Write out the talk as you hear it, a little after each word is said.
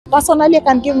Personally, I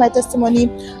can give my testimony.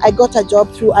 I got a job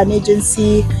through an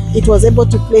agency. It was able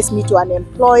to place me to an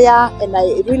employer, and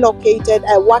I relocated.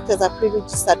 I worked as a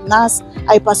pre-registered nurse.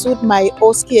 I pursued my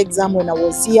OSCE exam when I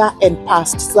was here and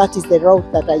passed. So that is the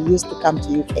route that I used to come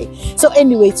to UK. So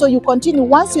anyway, so you continue.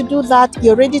 Once you do that,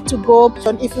 you're ready to go.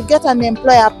 And if you get an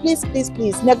employer, please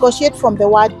negotiate from the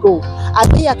word go. Are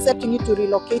they accepting you to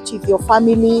relocate with your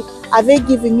family? Are they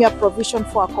giving you a provision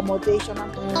for accommodation?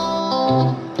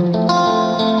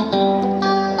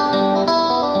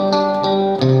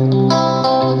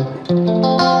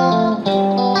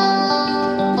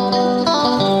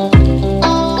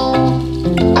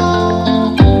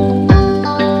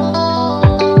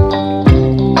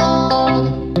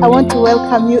 I want to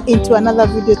welcome you into another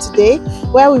video today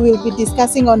where we will be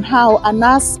discussing on how a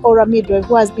nurse or a midwife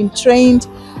who has been trained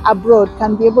abroad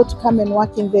can be able to come and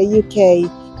work in the UK.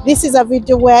 This is a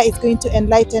video where it's going to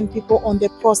enlighten people on the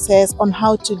process, on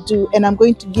how to do, and I'm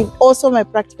going to give also my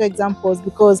practical examples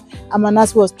because I'm a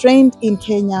nurse who was trained in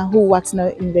Kenya who works now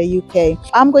in the UK.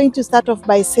 I'm going to start off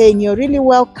by saying you're really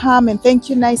welcome and thank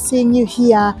you, nice seeing you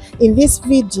here. In this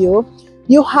video,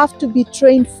 you have to be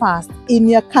trained first in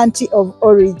your country of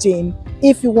origin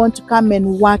if you want to come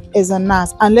and work as a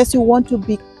nurse, unless you want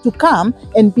to come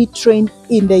and be trained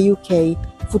in the UK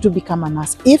to become a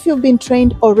nurse. If you've been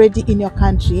trained already in your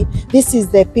country, this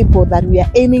is the people that we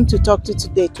are aiming to talk to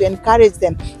today, to encourage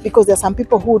them, because there are some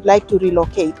people who would like to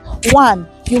relocate. One,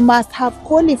 you must have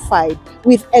qualified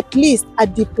with at least a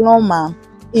diploma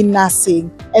in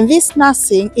nursing, and this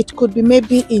nursing, it could be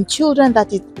maybe in children,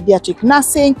 that is pediatric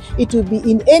nursing, it would be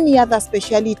in any other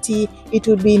specialty, it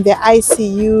would be in the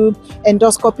ICU,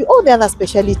 endoscopy, all the other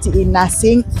specialty in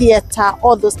nursing, theater,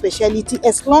 all those specialty.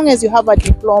 As long as you have a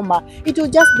diploma, it will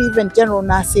just be even general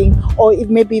nursing, or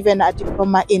maybe even a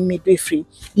diploma in midwifery.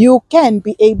 You can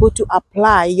be able to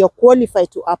apply, you're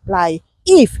qualified to apply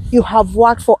if you have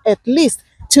worked for at least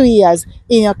 2 years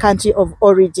in your country of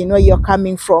origin where you're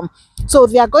coming from. So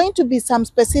there are going to be some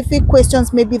specific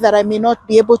questions maybe that I may not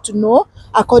be able to know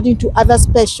according to other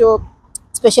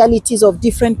specialities of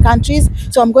different countries.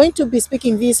 So I'm going to be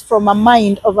speaking this from a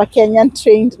mind of a Kenyan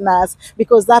trained nurse,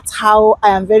 because that's how I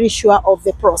am very sure of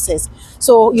the process.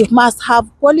 So you must have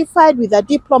qualified with a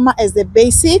diploma as the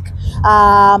basic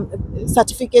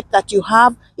certificate that you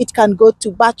have. It can go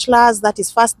to bachelor's, that is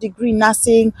first degree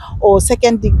nursing, or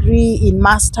second degree in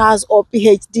master's or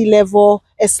PhD level,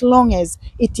 as long as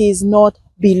it is not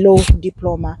below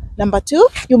diploma. Number two,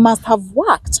 you must have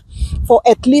worked for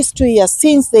at least 2 years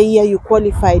since the year you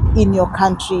qualified in your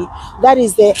country. That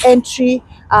is the entry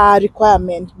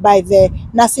requirement by the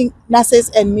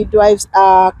Nurses and Midwives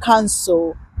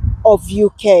Council of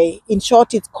UK. In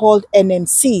short, it's called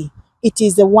NMC. It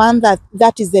is the one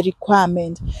that is the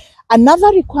requirement. Another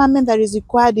requirement that is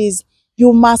required is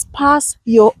you must pass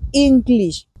your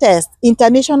English test,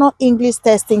 International English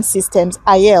Testing Systems,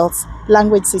 IELTS,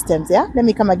 language systems. Yeah, let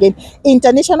me come again.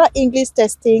 International English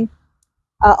Testing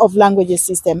of Languages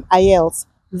System, IELTS.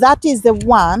 That is the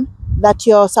one that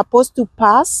you're supposed to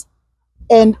pass,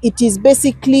 and it is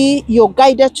basically you're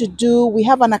guided to do. We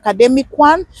have an academic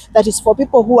one that is for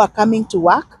people who are coming to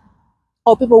work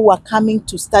or people who are coming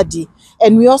to study,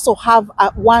 and we also have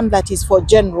one that is for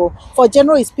general. For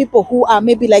general is people who are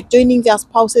maybe like joining their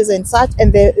spouses and such,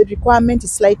 and the requirement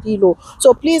is slightly low.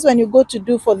 So please, when you go to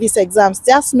do for these exams,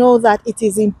 just know that it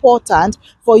is important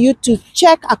for you to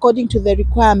check according to the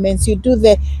requirements. You do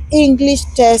the English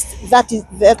test, that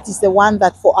is the one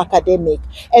that for academic.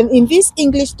 And in this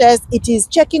English test, it is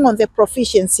checking on the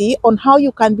proficiency, on how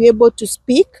you can be able to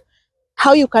speak,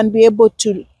 how you can be able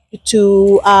to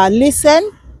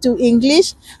listen to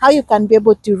English, how you can be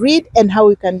able to read, and how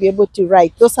you can be able to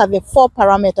write. Those are the 4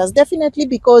 parameters, definitely,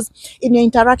 because in your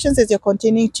interactions as you're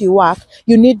continuing to work,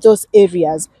 you need those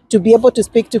areas to be able to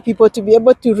speak to people, to be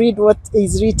able to read what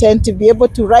is written, to be able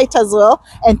to write as well,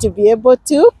 and to be able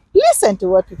to listen to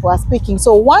what people are speaking.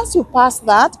 So once you pass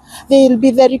that, there will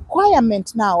be the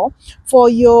requirement now for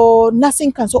your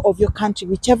nursing council of your country,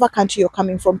 whichever country you're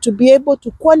coming from, to be able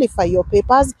to qualify your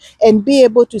papers and be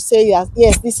able to say,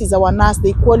 yes, this is our nurse,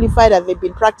 they qualified and they've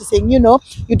been practicing. You know,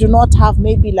 you do not have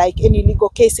maybe like any legal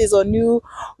cases on you,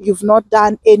 you've not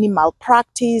done any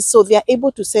malpractice, so they are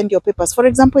able to send your papers. For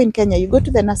example, in Kenya, you go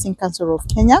to the Nursing Council of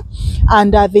Kenya,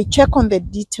 and they check on the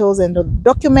details and the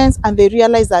documents, and they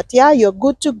realize that, yeah, you're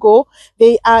good to go.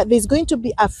 There's going to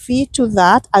be a fee to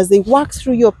that as they work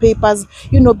through your papers,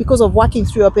 you know, because of working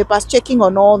through your papers, checking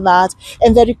on all that.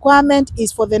 And the requirement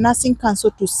is for the Nursing Council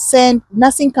to send,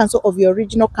 Nursing Council of your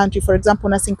original country, for example,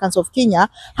 Nursing Council of Kenya,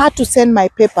 had to send my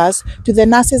papers to the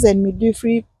Nurses and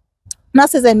Midwifery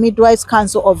Nurses and Midwives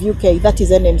Council of UK, that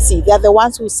is NMC. They are the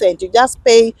ones who sent. You just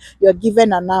pay, you're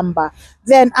given a number.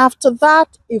 Then after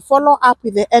that, you follow up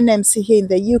with the NMC here in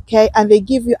the UK, and they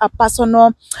give you a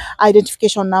personal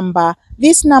identification number.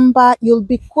 This number, you'll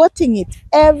be quoting it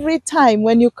every time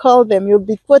when you call them. You'll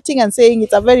be quoting and saying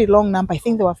it's a very long number. I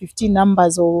think there were 15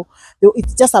 numbers, or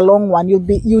it's just a long one. You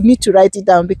need to write it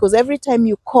down, because every time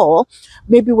you call,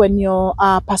 maybe when you're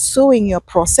pursuing your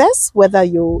process, whether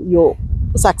you're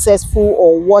successful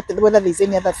or whether there's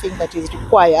any other thing that is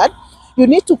required, you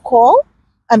need to call,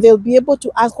 and they'll be able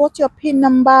to ask what's your PIN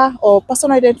number or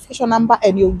personal identification number,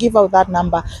 and you'll give out that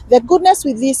number. The goodness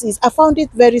with this is I found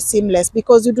it very seamless,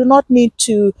 because you do not need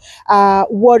to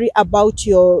worry about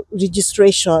your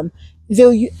registration.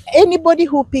 Anybody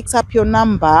who picks up your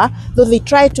number, though they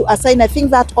try to assign, I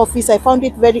think that office, I found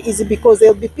it very easy, because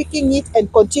they'll be picking it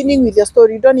and continuing with your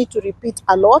story. You don't need to repeat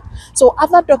a lot. So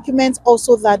other documents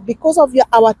also, that because of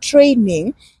our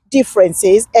training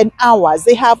differences and hours,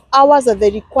 they have hours that they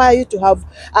require you to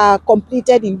have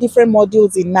completed in different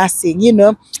modules in nursing, you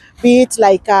know, be it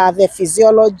like the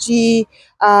physiology,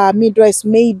 midwives,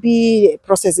 maybe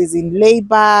processes in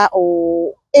labor,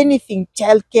 or anything,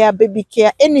 childcare, baby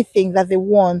care, anything that they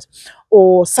want,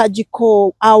 or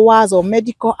surgical hours or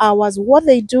medical hours. What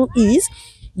they do is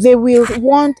they will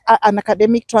want an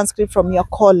academic transcript from your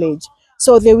college.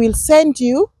 So they will send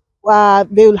you, they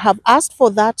will have asked for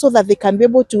that, so that they can be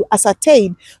able to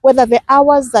ascertain whether the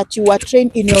hours that you were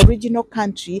trained in your original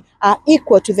country are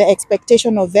equal to the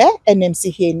expectation of the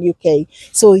NMC here in UK.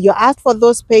 So you ask for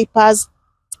those papers.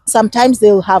 Sometimes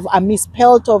they'll have a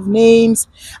misspelled of names,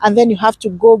 and then you have to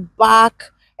go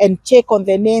back and check on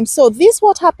the name. So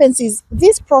what happens is,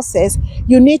 this process,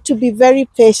 you need to be very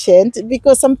patient,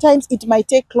 because sometimes it might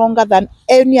take longer than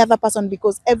any other person,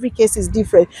 because every case is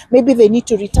different. Maybe they need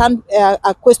to return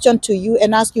a question to you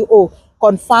and ask you, oh,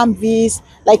 confirm this.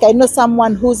 Like, I know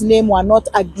someone whose name were not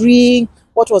agreeing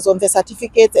what was on the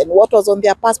certificate and what was on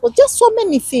their passport, just so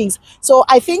many things. So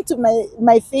I think, to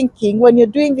my thinking, when you're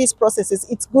doing these processes,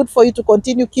 it's good for you to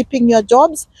continue keeping your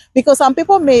jobs, because some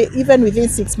people may even within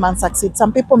 6 months succeed,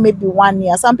 some people maybe 1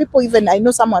 year, some people even, I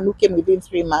know someone who came within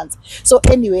 3 months. So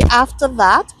anyway, after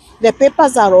that, the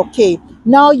papers are okay.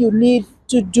 Now you need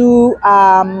to do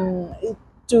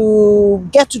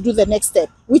the next step,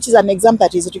 which is an exam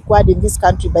that is required in this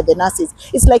country by the nurses.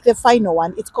 It's like the final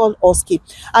one. It's called OSCE,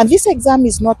 and this exam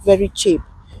is not very cheap.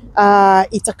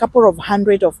 It's a couple of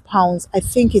 £100. I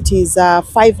think it is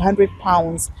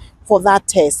 £500 for that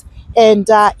test. And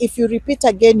if you repeat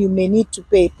again, you may need to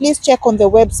pay. Please check on the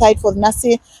website for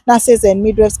Nurses and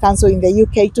Midwives Council in the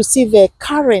UK to see the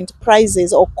current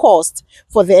prices or cost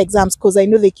for the exams, because I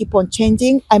know they keep on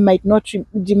changing. I might not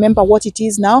remember what it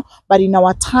is now, but in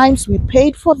our times we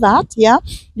paid for that. Yeah.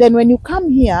 Then when you come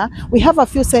here, we have a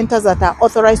few centers that are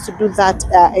authorized to do that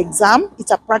exam.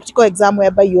 It's a practical exam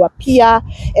whereby you appear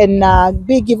and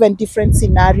be given different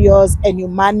scenarios, and you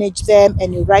manage them,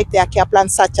 and you write their care plan,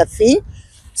 such a thing.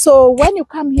 So when you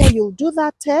come here, you'll do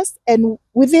that test, and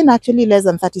within actually less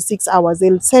than 36 hours,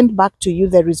 they'll send back to you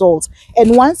the results.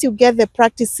 And once you get the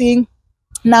practicing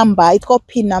number, it's called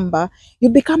PIN number, you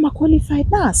become a qualified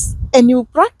nurse and you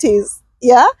practice.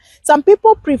 Yeah, some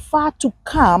people prefer to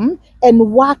come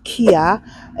and work here,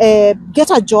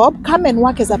 get a job, come and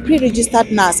work as a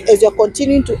pre-registered nurse as you're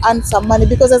continuing to earn some money,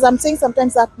 because as I'm saying,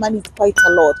 sometimes that money is quite a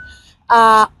lot.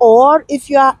 Or if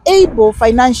you are able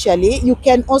financially, you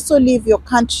can also leave your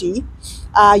country.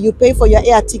 You pay for your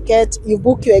air ticket, you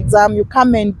book your exam, you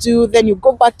come and do, then you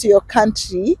go back to your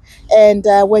country, and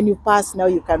when you pass, now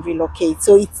you can relocate.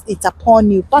 So it's upon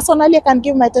you. Personally, I can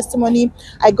give my testimony.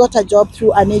 I got a job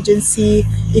through an agency.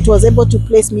 It was able to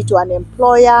place me to an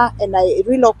employer, and I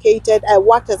relocated. I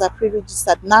worked as a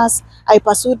pre-registered nurse. I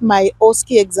pursued my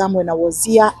OSCE exam when I was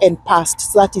here and passed.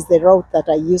 So that is the route that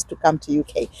I used to come to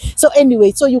UK. So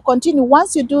anyway, so you continue.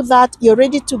 Once you do that, you're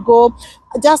ready to go.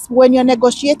 Just when you're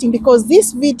negotiating, because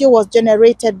this video was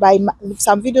generated by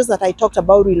some videos that I talked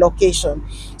about relocation.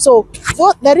 So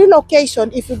for the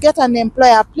relocation, if you get an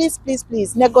employer, please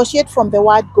negotiate from the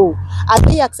word go. Are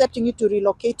they accepting you to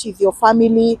relocate with your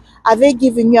family? Are they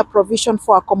giving you a provision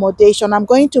for accommodation? I'm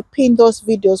going to pin those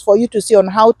videos for you to see on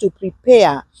how to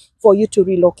prepare for you to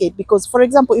relocate. Because, for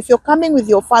example, if you're coming with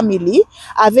your family,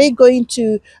 are they going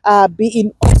to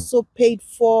be also paid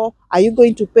for? Are you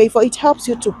going to pay for? It helps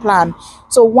you to plan.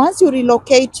 So once you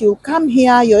relocate, you come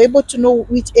here, you're able to know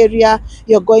which area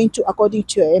you're going to according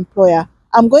to your employer.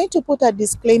 I'm going to put a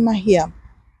disclaimer here.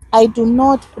 I do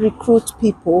not recruit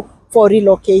people for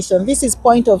relocation. This is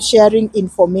point of sharing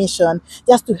information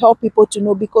just to help people to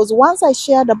know, because once I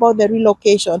shared about the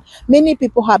relocation, many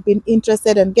people have been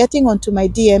interested in getting onto my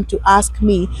DM to ask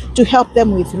me to help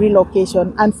them with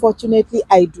relocation. Unfortunately,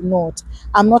 I do not.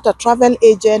 I'm not a travel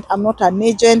agent. I'm not an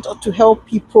agent to help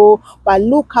people, but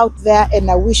look out there and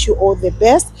I wish you all the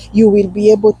best. You will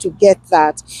be able to get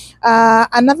that.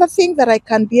 Another thing that I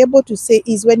can be able to say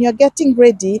is when you're getting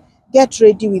ready, get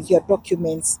ready with your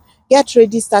documents. Get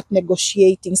ready, start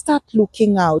negotiating, start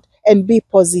looking out, and be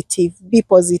positive. Be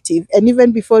positive. And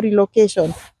even before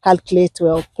relocation, calculate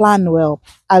well, plan well.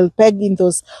 I'll peg in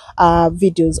those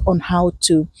videos on how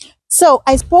to. So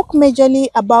I spoke majorly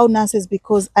about nurses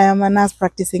because I am a nurse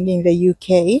practicing in the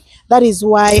UK. That is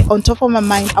why on top of my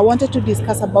mind, I wanted to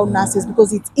discuss about nurses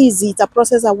because it's easy. It's a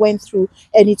process I went through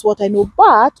and it's what I know.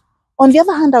 But on the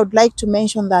other hand, I would like to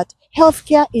mention that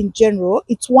healthcare in general,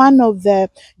 it's one of the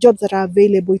jobs that are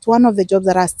available. It's one of the jobs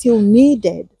that are still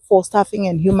needed for staffing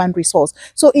and human resource.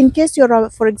 So in case you're,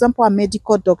 for example, a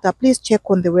medical doctor, please check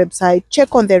on the website,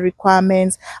 check on the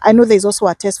requirements. I know there's also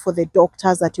a test for the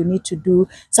doctors that you need to do.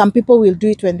 Some people will do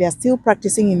it when they're still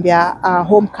practicing in their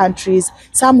home countries.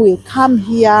 Some will come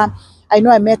here. I know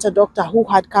I met a doctor who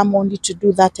had come only to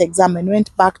do that exam and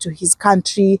went back to his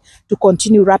country to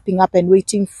continue wrapping up and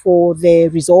waiting for the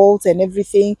results and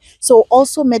everything. So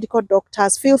also medical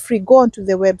doctors, feel free, go onto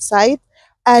the website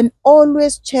and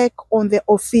always check on the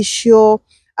official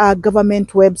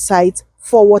government website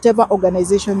for whatever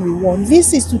organization we want.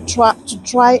 This is to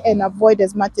try and avoid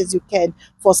as much as you can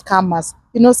for scammers.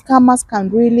 You know, scammers can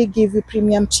really give you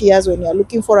premium cheers when you're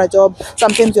looking for a job.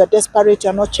 Sometimes you're desperate,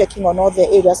 you're not checking on all the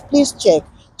areas. Please check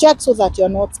so that you're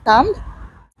not scammed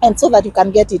and so that you can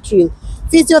get it real.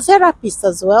 Physiotherapists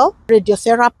as well,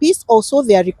 radiotherapists also,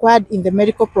 they are required in the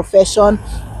medical profession.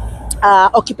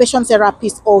 Occupation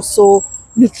therapists also,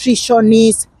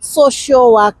 nutritionists,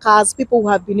 social workers, people who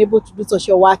have been able to do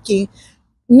social working,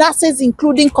 nurses,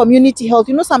 including community health.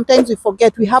 You know, sometimes we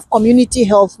forget we have community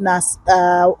health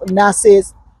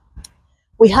nurses.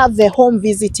 We have the home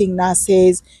visiting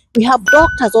nurses. We have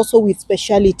doctors also with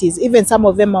specialties. Even some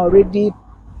of them are already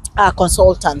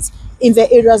consultants in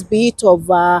the areas, be it of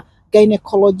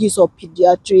gynecologists or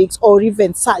pediatrics or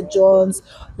even surgeons,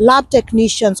 lab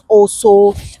technicians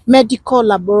also, medical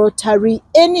laboratory,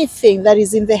 anything that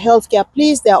is in the healthcare.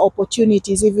 Please, there are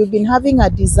opportunities. If you've been having a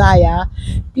desire,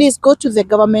 please go to the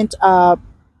government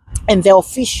and the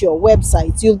official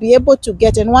websites. You'll be able to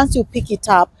get, and once you pick it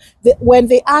up, when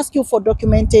they ask you for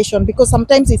documentation, because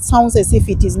sometimes it sounds as if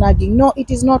it is nagging. No, it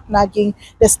is not nagging.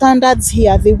 The standards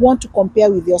here, they want to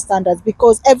compare with your standards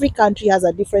because every country has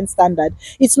a different standard.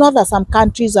 It's not that some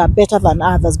countries are better than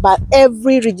others, but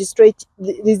every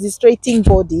registrating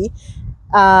body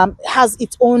has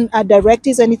its own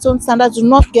directives and its own standards. Do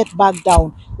not get back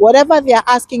down. Whatever they are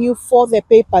asking you for the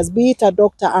papers, be it a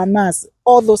doctor, a nurse,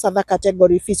 all those other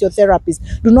category,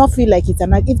 physiotherapists, do not feel like it's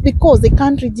it's because they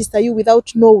can't register you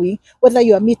without knowing whether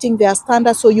you are meeting their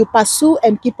standards. So you pursue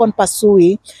and keep on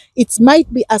pursuing. It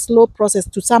might be a slow process,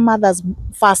 to some others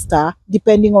faster,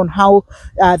 depending on how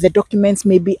the documents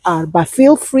maybe are, but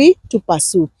feel free to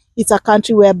pursue. It's a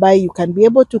country whereby you can be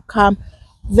able to come.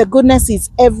 The goodness is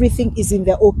everything is in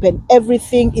the open,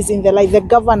 everything is in the light. The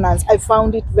governance, I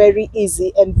found it very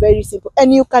easy and very simple,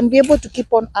 and you can be able to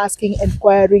keep on asking,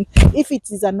 inquiring. If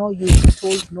it is a no, you be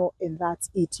told no, and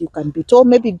that's it. You can be told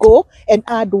maybe go and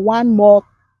add one more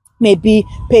maybe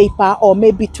paper, or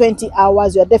maybe 20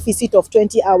 hours, your deficit of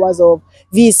 20 hours of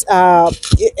this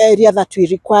area that we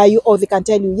require you, or they can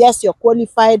tell you, yes, you're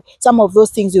qualified. Some of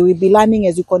those things you will be learning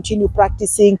as you continue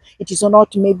practicing. It is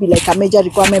not maybe like a major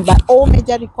requirement, but all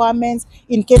major requirements,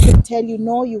 in case they tell you,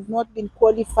 no, you've not been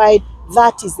qualified,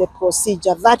 that is the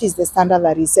procedure, that is the standard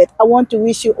that is set. I want to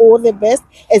wish you all the best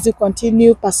as you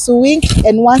continue pursuing,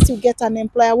 and once you get an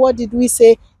employer, what did we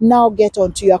say? Now get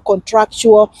onto your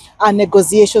contractual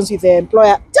negotiations with the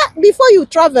employer. Before you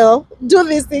travel, do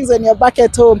these things when you're back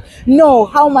at home. Know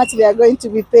how much they are going to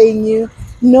be paying you.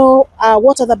 Know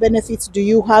what other benefits do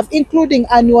you have, including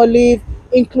annual leave,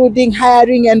 including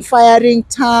hiring and firing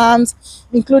terms,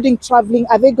 including traveling.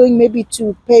 Are they going maybe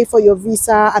to pay for your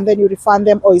visa and then you refund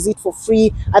them, or is it for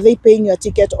free? Are they paying your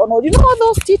ticket or not? You know, all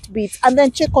those tidbits. And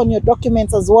then check on your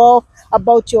documents as well,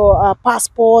 about your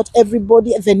passport,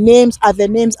 everybody, the names, are the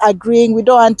names agreeing? We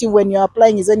don't want you, when you're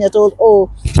applying, is when you're told, oh,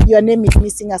 your name is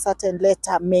missing a certain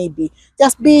letter, maybe.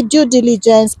 Just be due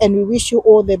diligence, and we wish you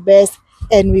all the best.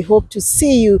 And we hope to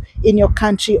see you in your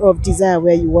country of desire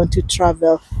where you want to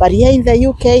travel. But here in the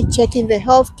UK, checking the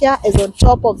healthcare is on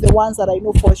top of the ones that I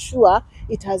know for sure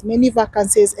it has many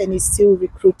vacancies, and is still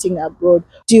recruiting abroad.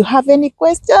 Do you have any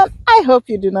question? I hope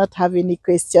you do not have any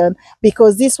question,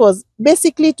 because this was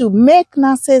basically to make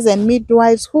nurses and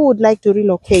midwives who would like to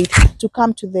relocate to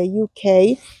come to the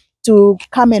UK, to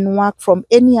come and work from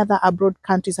any other abroad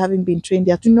countries, having been trained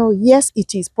there, to know, yes,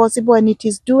 it is possible and it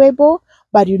is doable,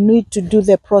 but you need to do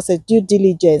the process, due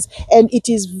diligence, and it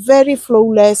is very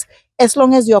flawless. As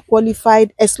long as you are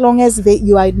qualified, as long as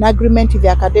you are in agreement with the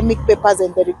academic papers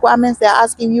and the requirements they're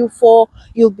asking you for,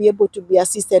 you'll be able to be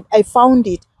assisted. I found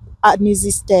it an easy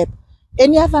step.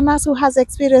 Any other nurse who has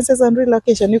experiences on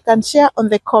relocation, you can share on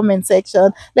the comment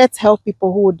section. Let's help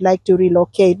people who would like to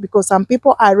relocate, because some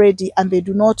people are ready and they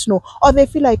do not know, or they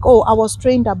feel like, oh, I was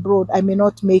trained abroad, I may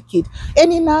not make it.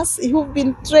 Any nurse who've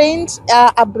been trained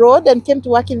abroad and came to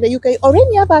work in the UK or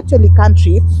any other actually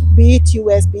country, be it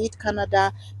US, be it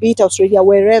Canada, be it Australia,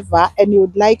 wherever, and you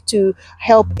would like to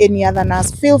help any other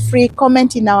nurse, feel free,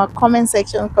 comment in our comment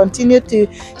section, continue to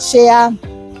share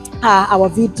our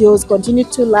videos, continue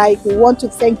to like. We want to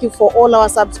thank you for all our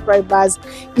subscribers.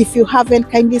 If you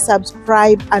haven't, kindly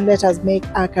subscribe and let us make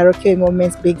our Karaoke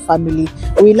Moments big family.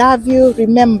 We love you.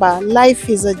 Remember, life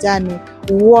is a journey.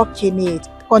 Walk in it.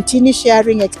 Continue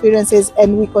sharing experiences,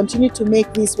 and we continue to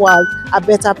make this world a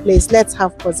better place. Let's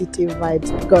have positive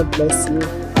vibes. God bless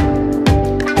you.